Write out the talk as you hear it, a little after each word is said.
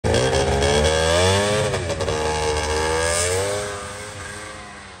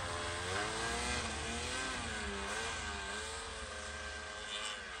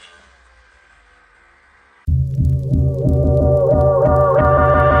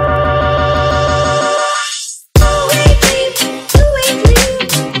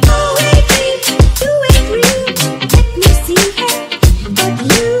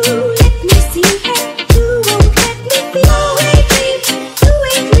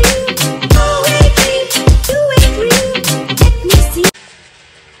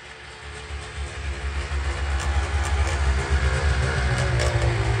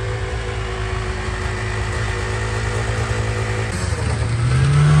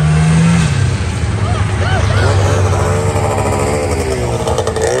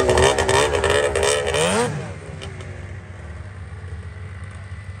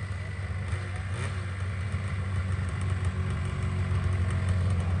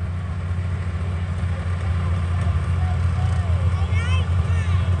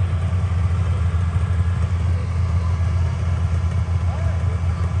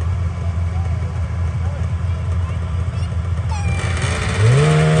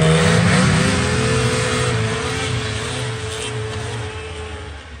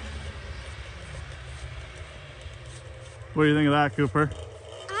What do you think of that, Cooper?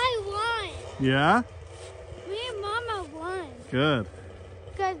 I won. Yeah? Me and Mama won. Good.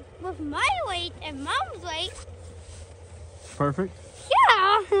 Because with my weight and Mom's weight, Perfect. yeah,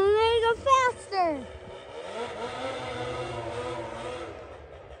 I'm gonna go faster.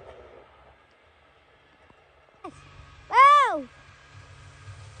 Oh!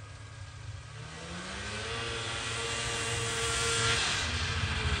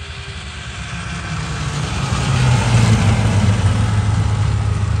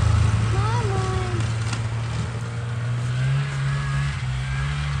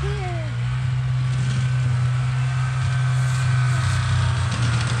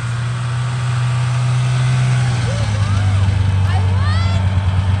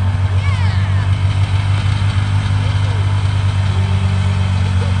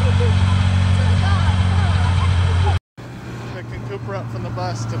 Picking Cooper up from the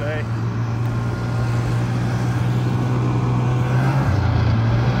bus today.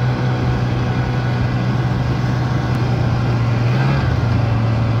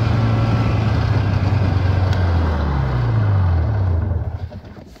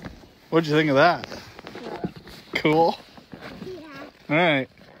 What'd you think of that? Cool. Yeah. All right.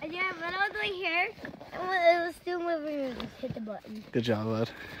 Yeah, when I was right here, it was still moving, I just hit the button. Good job, bud.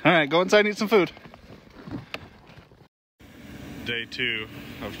 All right, go inside and eat some food. Day 2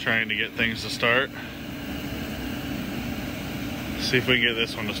 of trying to get things to start. See if we can get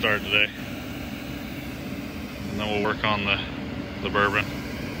this one to start today. And then we'll work on the bourbon.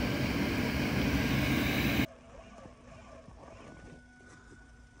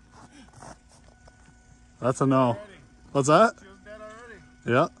 That's a no. What's that?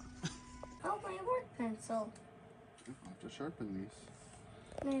 Yeah. Oh, my work pencil. I'll have to sharpen these.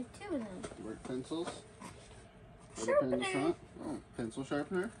 There's 2 of them. Work pencils. Sharpener. In the front. Oh, pencil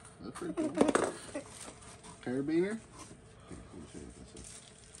sharpener. That's pretty cool. Carabiner.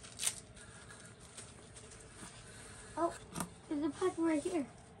 Oh, there's a pocket right here.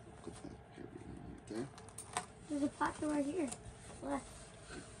 Okay. There's a pocket right here. Left.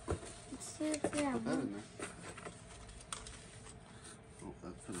 Let's see if we have Put that in one. there. Oh,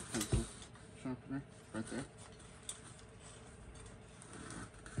 that's for the pencil sharpener. Right there.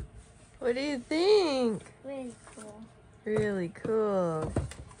 What do you think? Really cool. Really cool.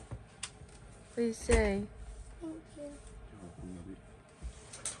 What do you say? Thank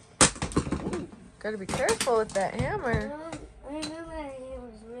you. Gotta be careful with that hammer. I remember it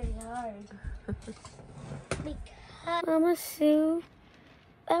was really hard. Because Mama Sue,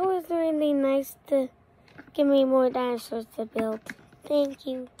 that was really nice to give me more dinosaurs to build. Thank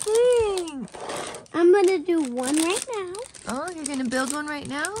you. Thanks. I'm gonna do one right now Oh, you're gonna build one right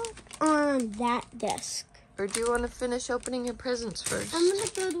now? on that desk. Or do you want to finish opening your presents first? I'm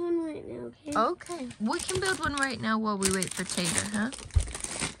gonna build one right now, okay? Okay. We can build one right now while we wait for Tater, huh?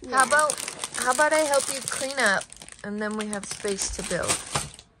 Yeah. How about I help you clean up and then we have space to build?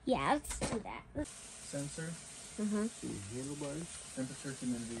 Yeah, let's do that. Sensor. Mm-hmm. The handlebars. Temperature,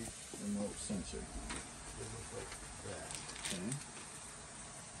 humidity, remote sensor. Okay.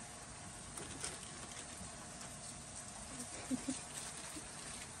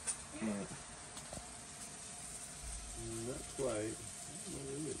 Right. That's right.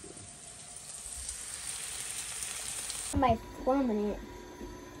 My permanent.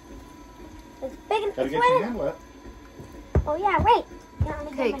 It's big and Gotta it's get your wet. hand wet. Oh yeah, wait.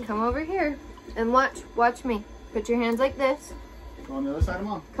 Okay, come over here and watch me. Put your hands like this. Go on the other side of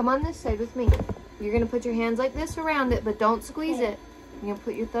Mom. Come on this side with me. You're gonna put your hands like this around it, but don't squeeze Okay. it. You're gonna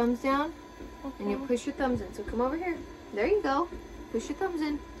put your thumbs down and you push your thumbs in. So come over here. There you go. Push your thumbs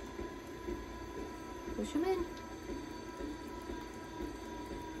in. Push them in.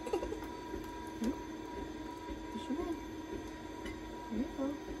 Push them in. There you go.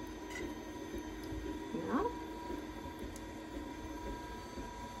 Yeah.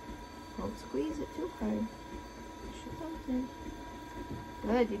 Don't squeeze it too hard. Push your thumbs in.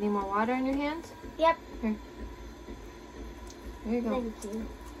 Good. You need more water in your hands? Yep. Here. There you go. Thank you.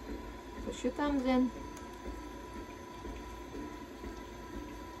 Push your thumbs in.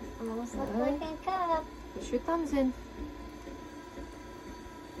 I'm almost Good. like a cup. Push your thumbs in.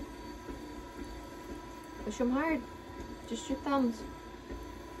 Push them hard. Just your thumbs.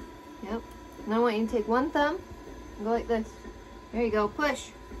 Yep. Now I want you to take one thumb and go like this. There you go. Push.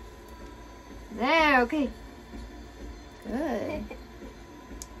 There. Okay. Good.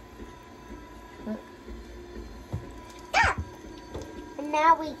 Look. And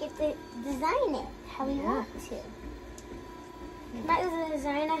now we get to design it how we Yeah. want to. Can I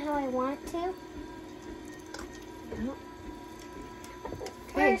design it how I want to? Yep.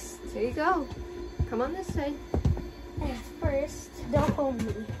 Okay. There you go. Come on this side. At first, don't hold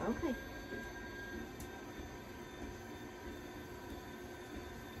me. Okay.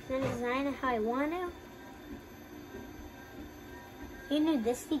 Can I design it how I want to? You know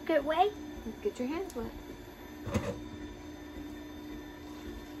the secret way? Get your hands wet.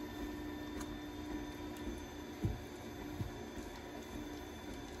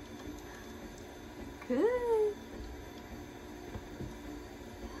 Good.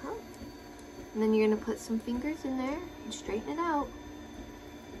 And then you're going to put some fingers in there and straighten it out.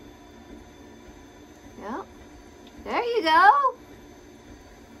 Yep. There you go.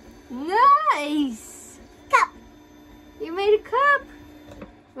 Nice. Cup. You made a cup.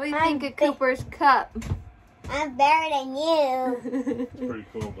 What do you think of Cooper's cup? I'm better than you. It's pretty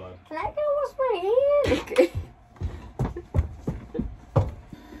cool, bud. Can I go wash my hands? Okay.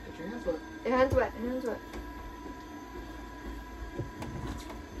 Get your hands wet. Your hands wet. Hands wet.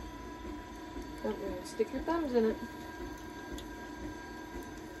 Oh, you're gonna stick your thumbs in it.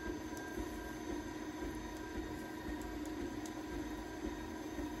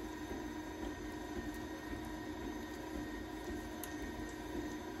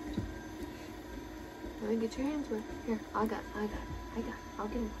 Let me get your hands wet. Here, I'll get one for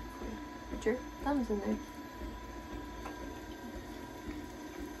you. Put your thumbs in there.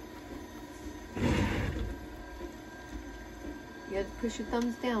 You have to push your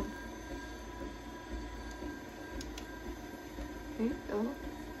thumbs down. There you go.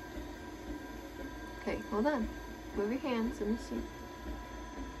 Okay, hold on. Move your hands. Let me see.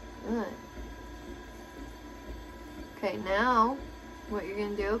 Good. Okay, now what you're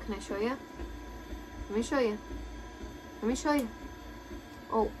gonna do, can I show you? Let me show you. Let me show you.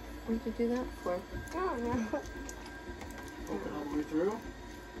 Oh, what did you do that for? I don't know. Open all the way through.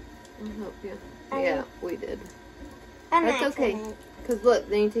 I'll help you. I Yeah, know. we did. An That's okay. accident. Cause look,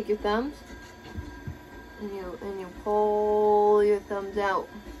 then you take your thumbs and you pull your thumbs out.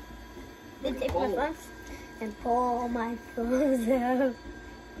 Then take my thumbs and pull my thumbs out.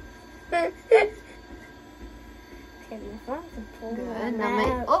 Take my thumbs and pull Good. them Now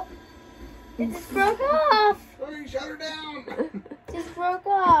make out. It just broke off. Oh, you shut her down. Just broke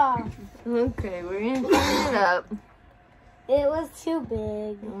off. Okay, we're gonna clean it up. It was too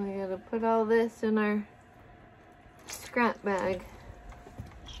big. And we gotta put all this in our scrap bag.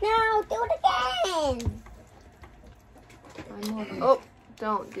 No, do it again. Oh,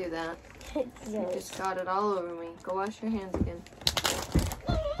 don't do that. It's You just got it all over me. Go wash your hands again.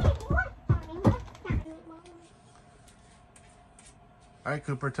 All right,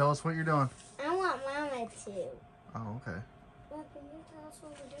 Cooper, tell us what you're doing. I want Mama to. Oh, okay. Well, can you tell us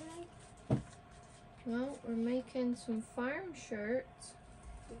what we're doing? Well, we're making some farm shirts.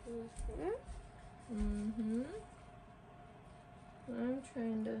 Mm-hmm. I'm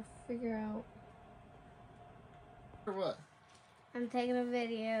trying to figure out. For what? I'm taking a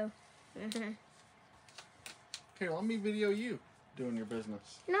video. Here, let me video you doing your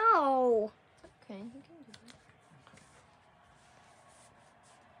business. No. Okay, you can do that.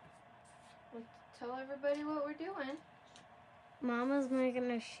 Well, tell everybody what we're doing. Mama's making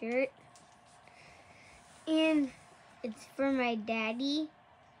a shirt. And it's for my daddy,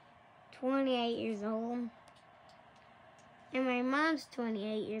 28 years old. And my mom's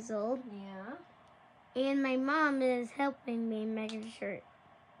 28 years old. Yeah. And my mom is helping me make a shirt.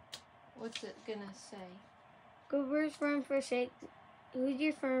 What's it gonna say? Cooper's Farm Fresh Shirts. Who's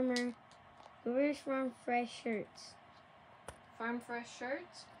your farmer? Cooper's Farm Fresh Shirts. Farm Fresh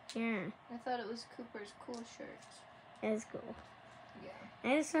Shirts? Yeah, I thought it was Cooper's Cool Shirts. that's cool. Yeah.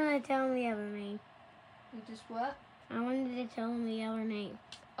 I just want to tell him the other name. You just what? I wanted to tell him the other name.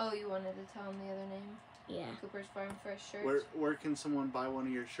 Oh, you wanted to tell him the other name? Yeah. Cooper's Farm Fresh Shirts? Where can someone buy one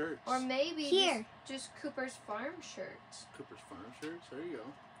of your shirts? Or maybe Here. just Cooper's Farm Shirts. Cooper's Farm shirts. There you go.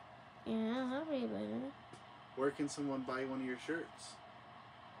 Yeah, I'll help you with it. Where can someone buy one of your shirts?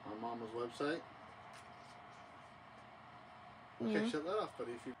 On Mama's website. Okay, Yeah. shut that off,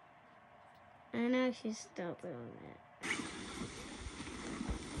 buddy. If you. I know she's still doing that.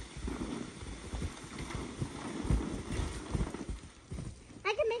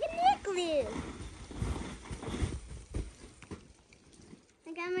 I can make a necklace.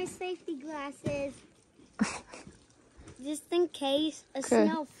 I got my safety glasses. Just in case a Okay.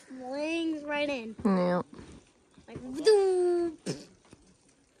 snail flings right in. Yeah. Like, boom.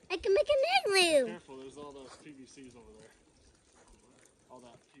 I can make a necklace. Careful, there's all those PVCs over there. All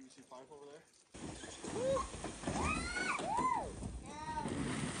that PVC pipe over there.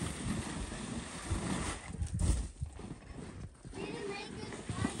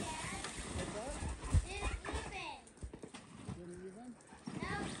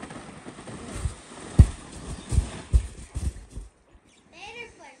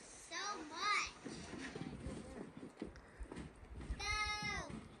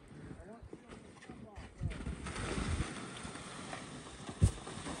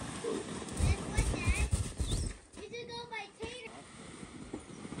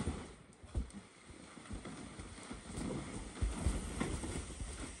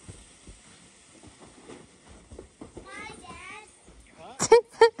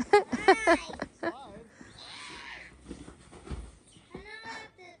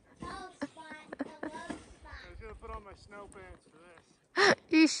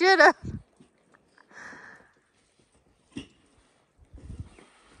 should have.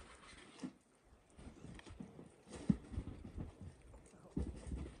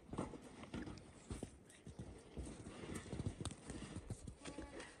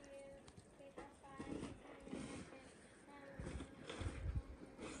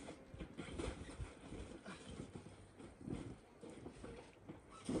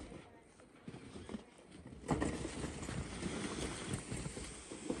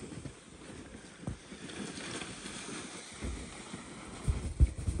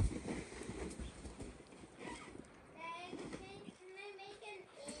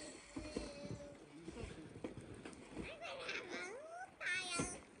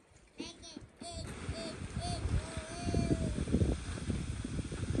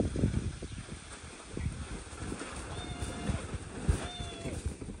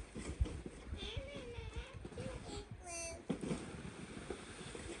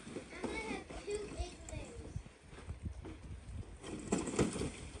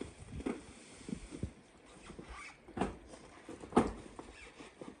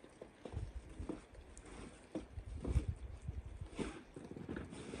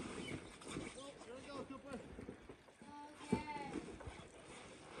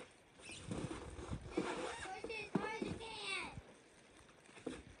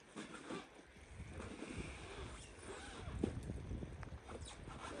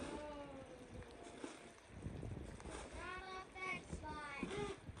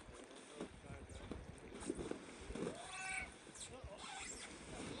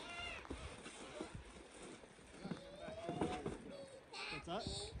 What's that?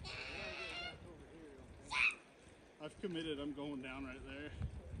 I've committed. I'm going down right there.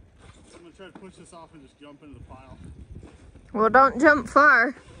 I'm gonna try to push this off and just jump into the pile. Well, don't jump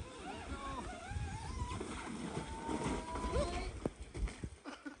far.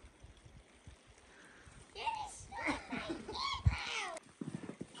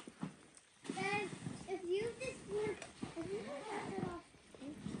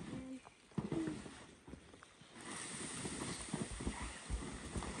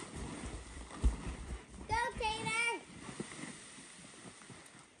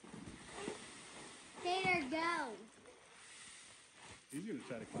 Go. He's gonna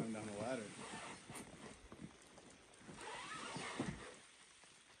try to climb down the ladder.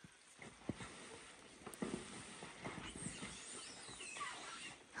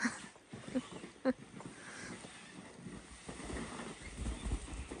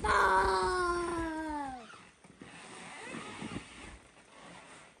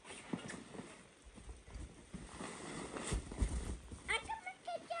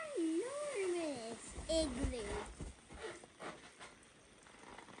 Igloo.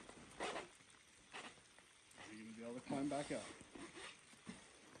 Are you gonna be able to climb back up?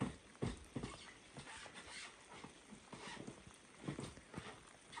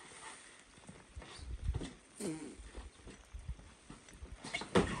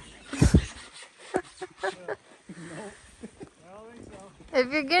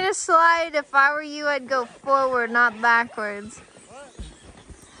 If you're gonna slide, if I were you, I'd go forward, not backwards.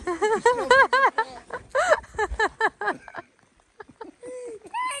 Taylor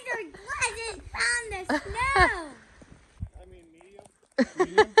wasn't on the snow. I mean medium.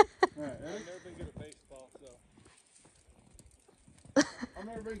 Medium? Alright, I've never been good at baseball, so. I've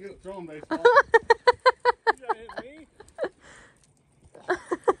never been good at throwing baseball. You gotta hit me?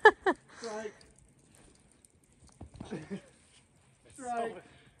 Strike. Strike.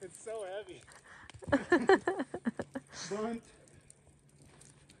 It's so heavy. Bunt.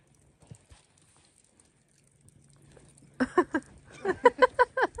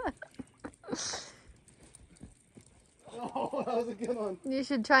 Oh, that was a good one. You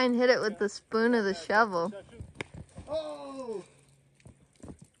should try and hit it with the spoon of the shovel. Oh!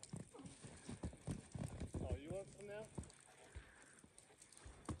 Oh, you want some now?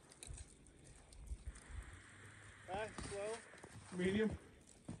 Fast, slow, medium.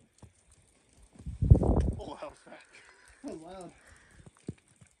 Oh, that was fast. That was loud.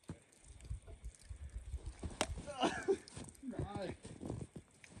 Nice.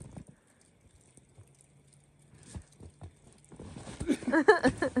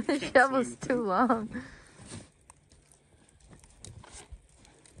 The shovel's too long.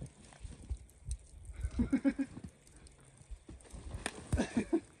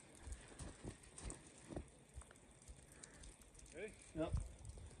 Ready? Yep.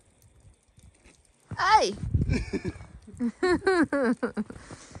 Hey!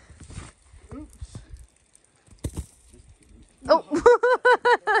 Oops. Oh!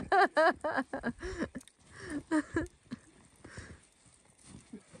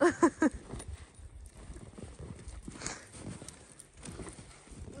 Oh.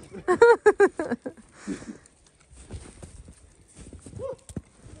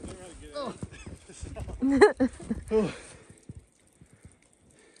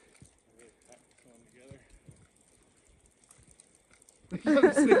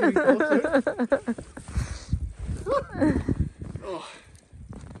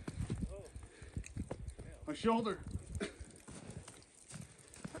 My shoulder.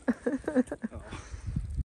 Oh.